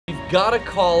got a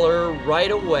caller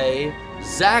right away.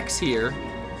 Zach's here.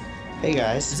 Hey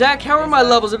guys. Zach, how are my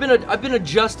levels? I've been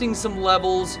adjusting some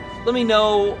levels. Let me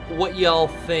know what y'all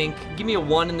think. Give me a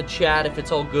 1 in the chat if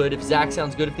it's all good. If Zach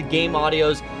sounds good. If the game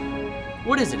audio's,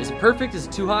 what is it? Is it perfect? Is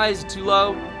it too high? Is it too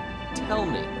low? Tell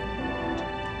me.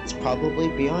 It's probably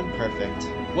beyond perfect.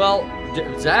 Well,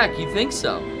 Zach, you think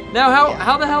so? Now,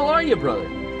 how the hell are you, brother?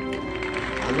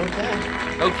 I'm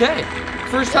okay. Okay.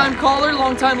 First time caller,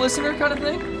 long time listener kind of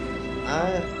thing?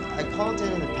 I called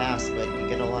in the past, but you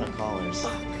get a lot of callers.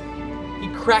 Fuck. He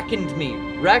crackened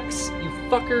me. Rex, you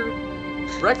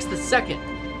fucker. Rex the second.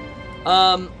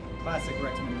 Classic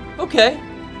Rex maneuver. Okay.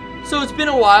 So it's been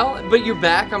a while, but you're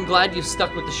back. I'm glad you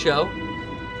stuck with the show.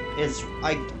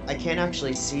 I can't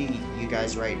actually see you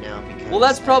guys right now because well,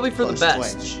 that's probably for the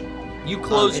best. Twitch. You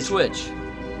closed Twitch.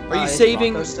 Are you is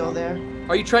saving? Rocco still there?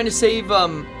 Are you trying to save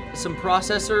some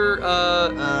processor?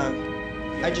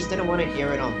 I just didn't want to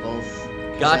hear it on both.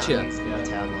 Gotcha.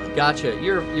 Gotcha.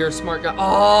 You're a smart guy.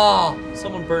 Oh,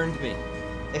 someone burned me.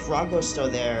 If Rocco's still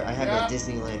there, I have a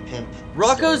Disneyland pimp.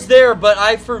 Rocco's story. there, but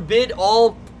I forbid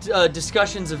all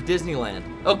discussions of Disneyland.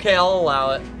 Okay, I'll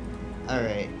allow it. All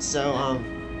right. So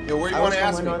Yo, where you I want was to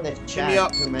ask me? on the me chat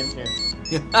up. who mentioned.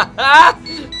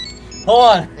 Hold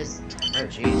on. Oh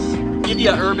jeez. Give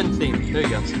you an urban theme. There you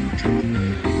go.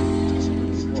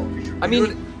 I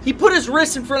mean, he put his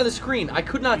wrist in front of the screen. I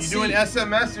could not see. You doing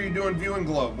SMS or you doing View and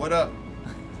Glow? What up?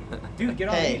 Dude, get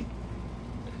on AIM.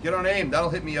 Get on AIM. That'll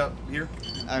hit me up here.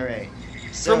 All right.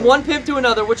 So, From one pimp to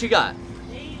another, what you got?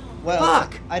 well,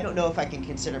 Fuck. I don't know if I can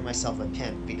consider myself a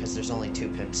pimp because there's only 2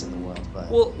 pimps in the world, but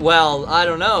Well, I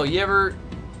don't know. You ever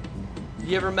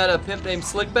met a pimp named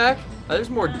Slickback? There's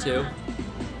more than 2.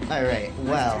 all right.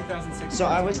 Well, 2006 so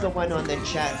I was the one on the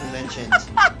chat who mentioned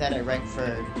that I write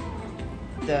for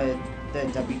the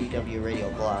WDW radio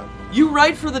blog. You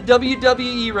write for the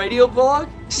WWE radio blog?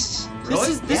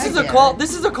 Really? This is Yeah, a call.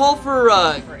 This is a call for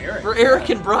Eric. for Eric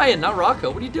and Brian, not Rocco.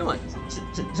 What are you doing?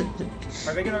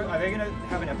 Are they gonna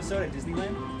have an episode at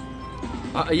Disneyland?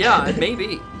 Yeah,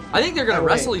 maybe. I think they're gonna Oh,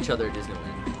 wait. wrestle each other at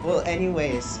Disneyland. Well,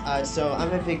 anyways, so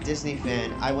I'm a big Disney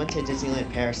fan. I went to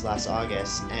Disneyland Paris last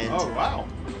August, and Oh wow.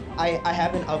 I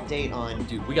have an update on.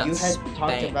 Dude, we got You had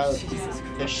talked spanked. about Jesus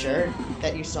the shirt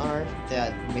that you saw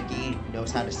that Mickey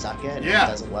knows how to suck it and Yeah.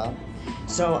 does it well.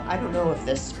 So I don't know if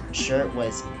this shirt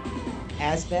was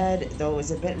as bad, though it was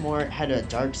a bit more, had a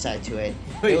dark side to it.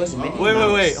 Wait, it was Mickey wait,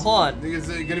 Mouse. hold on. Is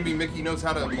it gonna be Mickey knows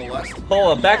how to molest?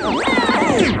 Hold on,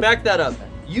 back that up.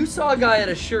 You saw a guy at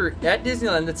a shirt at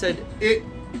Disneyland that said It.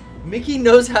 Mickey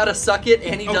knows how to suck it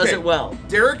and he does Okay. it well.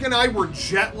 Derek and I were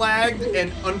jet lagged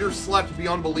and underslept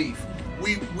beyond belief.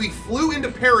 We flew into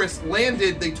Paris,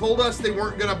 landed. They told us they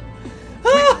weren't gonna.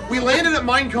 We landed at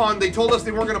Minecon. They told us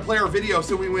they weren't gonna play our video,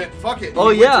 so we went fuck it. Oh,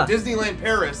 we yeah. went to Disneyland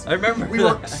Paris. I remember We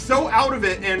were that. so out of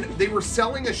it, and they were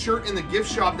selling a shirt in the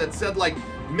gift shop that said like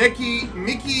Mickey,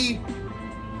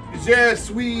 je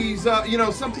suis, you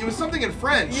know, something. It was something in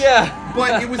French. Yeah.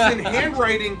 But it was in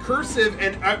handwriting, cursive,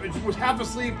 and I was half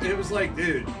asleep, and it was like,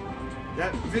 dude,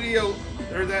 that video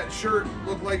or that shirt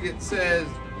looked like it says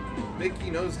Mickey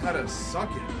knows how to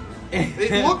suck it.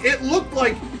 It looked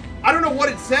like, I don't know what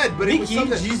it said, but it was Mickey,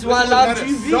 something je that suis looked la like how to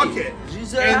TV. suck it. Je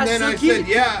suis And then I suck it. said,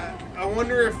 yeah, I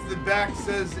wonder if the back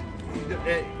says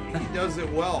he does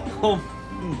it well. Oh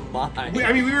my.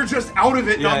 I mean, we were just out of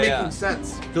it, Yeah, not yeah. making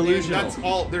sense. Delusional. That's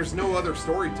all. There's no other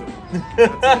story to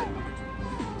it. That's it.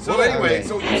 So Well, anyway, alright.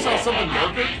 so you saw something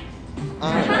darker?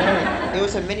 It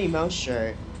was a Minnie Mouse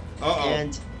shirt, Uh-oh.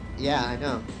 and yeah, I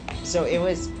know. So it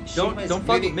was. Don't fuck with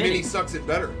Minnie. Minnie sucks it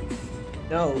better.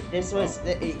 No, this was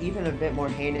even a bit more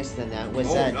heinous than that. Was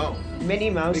Oh, that no. Minnie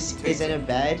Mouse Big is in a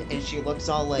bed and she looks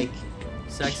all like,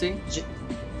 Sexy?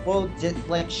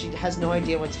 like she has no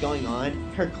idea what's going on.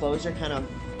 Her clothes are kind of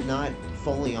not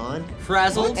fully on,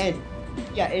 Frazzled? and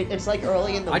yeah, it's like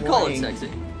early in the I'd morning. call it sexy.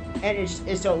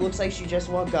 And so it looks like she just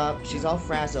woke up. She's all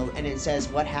frazzled, and it says,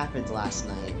 "What happened last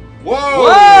night?" Whoa!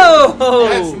 Whoa!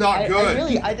 That's not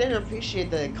good. I didn't appreciate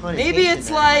the connotation. Maybe it's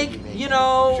that like, might be you making.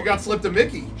 know, She got slipped a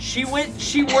Mickey. she worked.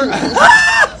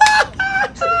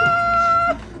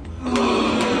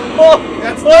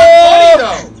 That's not funny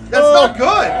though. That's not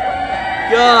good.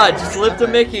 God, just lift a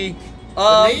Mickey.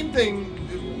 The name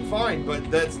thing, fine, but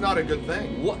that's not a good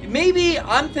thing. Maybe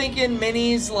I'm thinking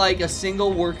Minnie's like a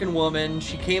single working woman.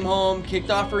 She came home, kicked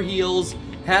off her heels,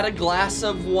 had a glass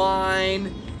of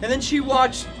wine, and then she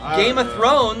watched Game of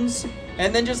Thrones,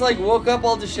 and then just like woke up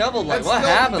all disheveled. Like, That's what still-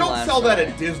 happened Don't last sell that night?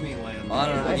 at Disneyland. I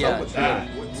don't know. What's Yeah, up with true. that?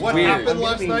 What weird. happened I'm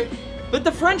last gonna night? But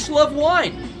the French love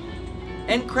wine,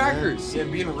 and crackers, Yeah,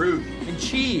 being rude. and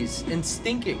cheese, and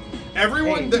stinking.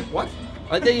 Everyone Hey. that what?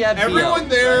 I think you have Everyone BO.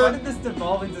 there. Why did this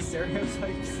devolve into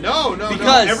stereotypes? No.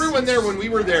 Because- Everyone there when we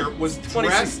were there was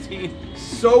dressed 2016.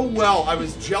 so well. I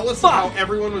was jealous Fuck. of how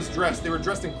everyone was dressed. They were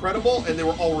dressed incredible, and they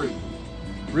were all rude.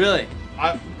 Really?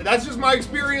 That's just my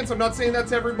experience. I'm not saying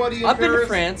that's everybody in I've been Paris, to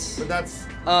France. but that's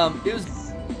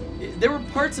There were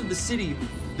parts of the city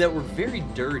that were very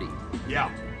dirty. yeah.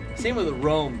 Same with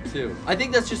Rome too. I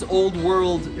think that's just old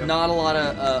world, Yep. not a lot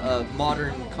of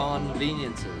modern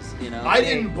conveniences. You know. I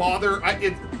didn't bother.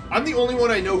 I'm the only one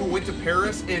I know who went to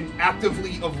Paris and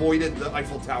actively avoided the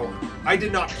Eiffel Tower. I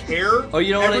did not care. Oh,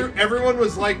 you know what? Everyone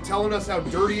was like telling us how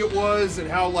dirty it was and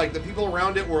how like the people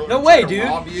around it were No trying way, to dude.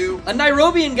 rob you. A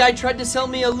Nairobian guy tried to sell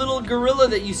me a little gorilla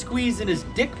that you squeeze and his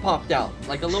dick popped out,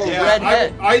 like a little Yeah, red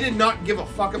head. I did not give a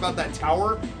fuck about that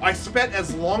tower. I spent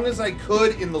as long as I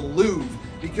could in the Louvre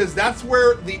because that's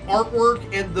where the artwork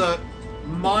and the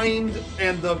mind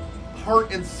and the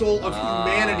heart and soul of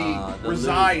humanity the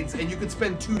resides, and you could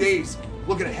spend 2 days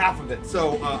looking at half of it.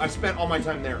 So I spent all my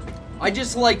time there. I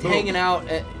just liked Boom. hanging out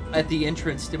at the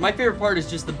entrance. My favorite part is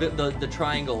just the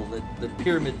triangle, the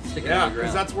pyramid sticking Yeah, out of the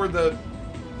because ground. that's where the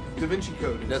Da Vinci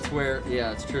Code is. That's where,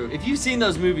 yeah, it's true. If you've seen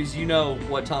those movies, you know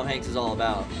what Tom Hanks is all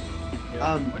about.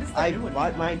 What is that I new one?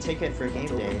 bought my ticket for game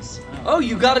days. Oh,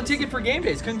 you got a ticket for Game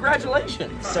Days.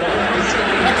 Congratulations. So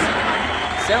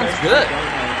it's Sounds good.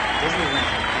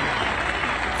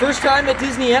 Disneyland. First time at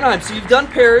Disney Anaheim. So you've done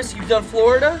Paris, you've done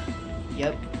Florida.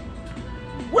 Yep.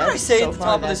 What did I That's say so at the far,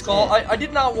 top of this that's call? it. I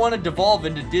did not want to devolve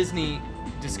into Disney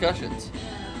discussions.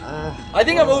 I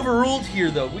think well, I'm overruled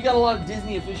here, though. We got a lot of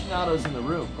Disney aficionados in the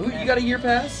room. Who, you got a year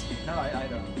pass? No, I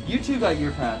don't. You two got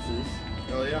year passes.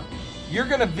 Oh yeah. You're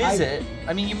gonna visit.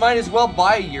 I mean, you might as well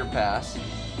buy a year pass.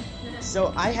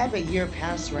 So I have a year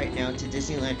pass right now to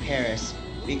Disneyland Paris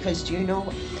because do you know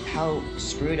how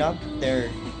screwed up their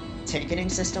ticketing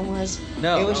system was?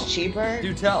 No. It was cheaper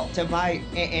Do tell. to buy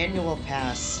an annual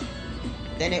pass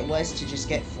than it was to just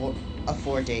get a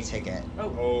 4-day ticket.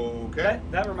 Oh, Okay.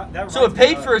 that reminds So it me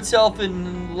paid of- for itself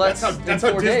in less That's than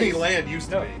how 4 days. Disneyland used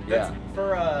to No, be. that's Yeah.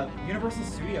 for Universal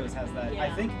Studios has that. Yeah. I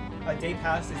think a day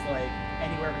pass is like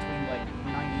anywhere between like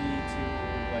 90 to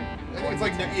like. I think it's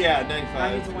like 110.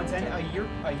 95. 90 to 110.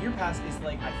 A year pass is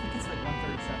like I think it's like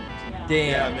 137. Yeah. Damn.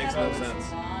 Yeah, it makes no It's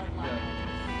sense. a lot of money.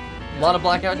 Yeah. A lot of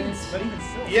blackout days? But even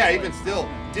still. Yeah, it's even like- still,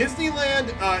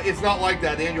 Disneyland, it's not like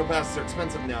that. The annual passes are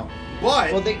expensive now.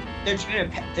 But Well, they're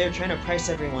trying to price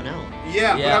everyone out.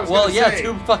 yeah, but I Yeah. was Well, gonna yeah, say,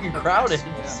 too fucking crowded.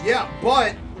 yeah,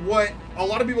 but what a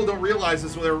lot of people don't realize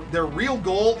is their real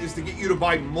goal is to get you to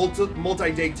buy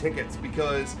multi-day tickets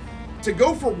because to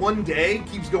go for 1 day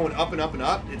keeps going up and up and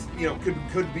up. It's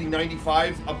could be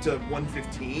 95 up to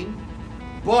 115,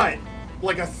 but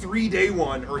like a 3-day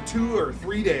one or 2 or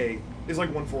 3 day is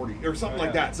like 140 or something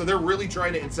like that. So they're really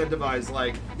trying to incentivize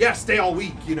stay all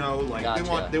week. Like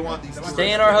Gotcha. they want these.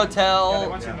 Stay in our Yeah, they hotel.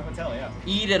 want you in the hotel. Yeah.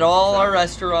 Eat at all our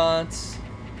restaurants.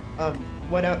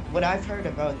 What I've heard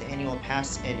about the annual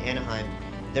pass in Anaheim,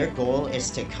 their goal is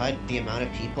to cut the amount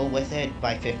of people with it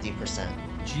by 50%.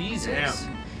 Jesus.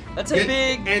 Damn. That's a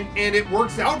big. and it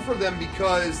works out for them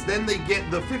because then they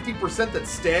get the 50% that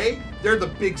stay. They're the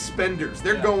big spenders.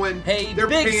 They're going. Hey, they're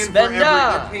big paying spender.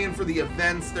 They're paying for the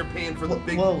events. They're paying for the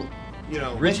big. Well,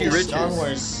 Richie with the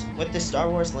Riches. with the Star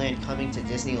Wars land coming to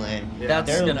Disneyland, That's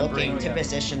they're gonna looking bring. to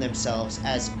position themselves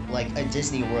as like a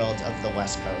Disney World of the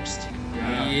West Coast.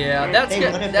 Yeah, that's They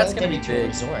want to that's build gonna it be into a big.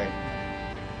 resort.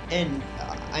 And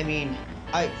I mean,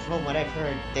 from what I've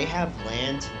heard, they have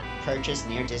land purchased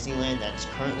near Disneyland that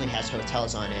currently has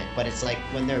hotels on it, but it's like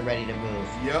when they're ready to move,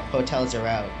 Yep. hotels are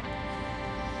out.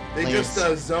 They Like just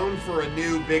it's- zoned for a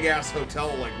new big ass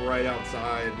hotel like right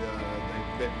outside.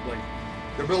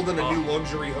 They're building a new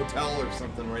luxury hotel or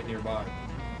something right nearby.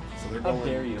 So they're How going.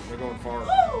 dare you. They're going far.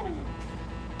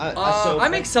 So,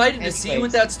 I'm but excited to see what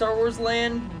anyways, that Star Wars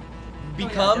land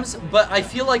becomes, but I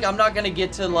feel like I'm not gonna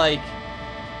get to like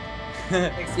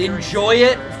enjoy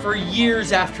it for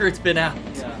years after it's been out.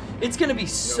 Yeah. It's gonna be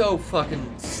so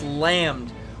fucking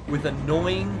slammed with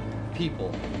annoying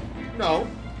people. No.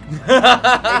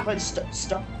 Hey, but Star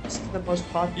Wars is the most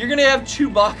popular You're gonna have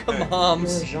Chewbacca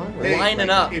moms genre. Hey, lining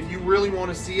up. If you really want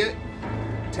to see it,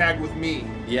 tag with me.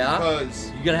 Yeah?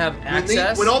 Because You're gonna have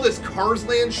access. when all this Cars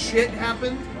Land shit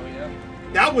happened, Oh yeah.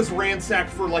 that was ransacked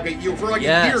for like a year. For like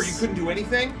Yes. a year, you couldn't do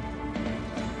anything.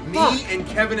 Fuck. Me and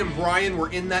Kevin and Brian were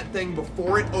in that thing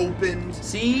before it opened.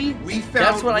 See? We found.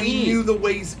 That's what I we need. knew the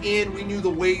ways in. We knew the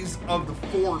ways of the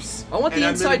Force. I want the and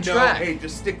I'm gonna inside know, track. Hey,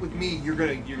 just stick with me. You're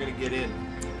gonna get in.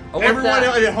 I want Everyone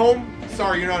that. at home,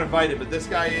 sorry you're not invited, but this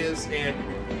guy is, and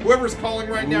whoever's calling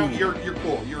right now, Ooh. you're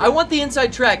cool. I want the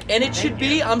inside track, and it should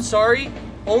be, I'm sorry,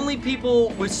 only people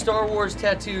with Star Wars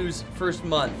tattoos first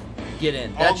month get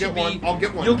in. I'll get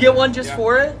one. You'll get one just Yeah.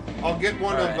 for it? I'll get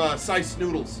one of Sice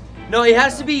Noodles. No, it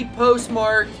has to be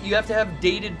postmarked. You have to have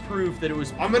dated proof that it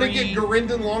was I'm gonna get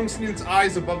Garinden Longsnoot's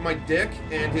eyes above my dick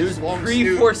and It was his long snoot.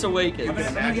 pre-Force Awakens. I'm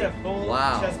gonna get a full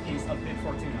Wow. chess piece of Bib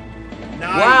Fortuna.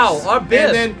 Nice. Wow, our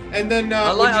bib. And then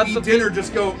when you eat dinner,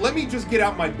 just go, let me just get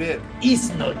out my bib.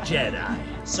 He's no Jedi.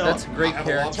 So That's a great I have a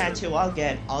character. lobster. tattoo I'll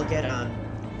get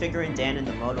figuring Dan in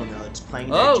the modal notes playing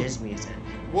Oh. that jizz music.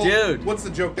 Well, Dude. what's the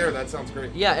joke there? That sounds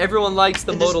great. Yeah, everyone likes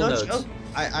the And there's modal no notes. joke.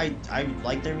 I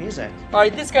like their music. All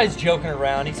right, this guy's joking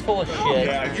around. He's full of shit.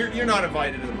 Yeah, you're not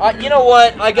invited to the You know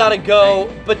what? I gotta go.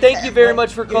 But thank you very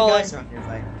much for You calling. guys aren't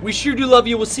invited. We sure do love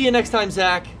you. We'll see you next time,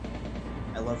 Zach.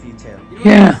 I love you too. You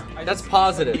know what? That's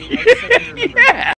positive. I just suddenly remembered.